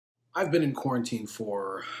I've been in quarantine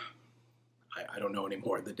for, I don't know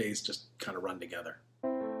anymore. The days just kind of run together.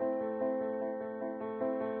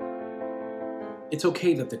 It's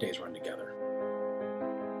okay that the days run together.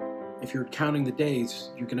 If you're counting the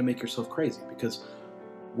days, you're going to make yourself crazy because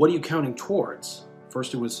what are you counting towards?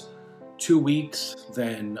 First it was 2 weeks,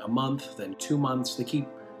 then a month, then 2 months. They keep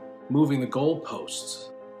moving the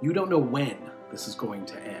goalposts. You don't know when this is going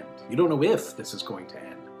to end. You don't know if this is going to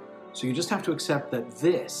end. So you just have to accept that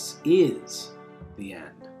this is the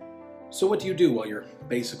end. So what do you do while you're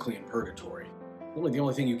basically in purgatory? Really, the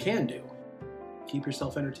only thing you can do, keep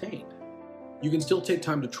yourself entertained. You can still take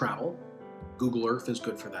time to travel. Google Earth is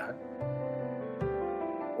good for that.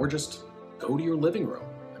 Or just go to your living room.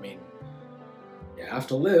 I mean, you have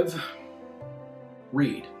to live.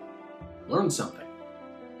 Read. Learn something.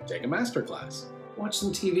 Take a Masterclass. Watch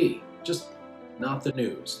some TV. Just not the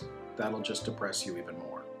news. That'll just depress you even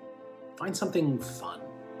more. Find something fun.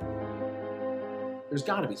 There's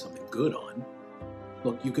got to be something good on.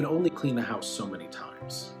 Look, you can only clean the house so many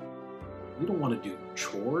times. You don't want to do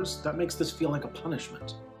chores. That makes this feel like a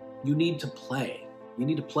punishment. You need to play. You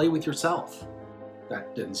need to play with yourself.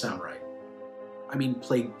 That didn't sound right. I mean,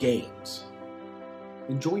 play games.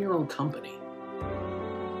 Enjoy your own company.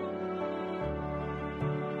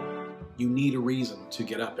 You need a reason to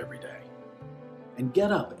get up every day. And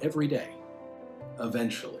get up every day.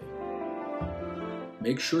 Eventually.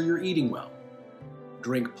 Make sure you're eating well.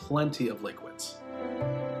 Drink plenty of liquids.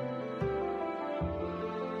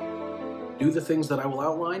 Do the things that I will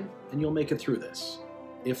outline, and you'll make it through this.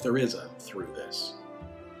 If there is a through this.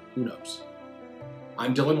 Who knows?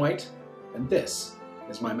 I'm Dylan White, and this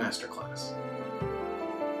is my Masterclass.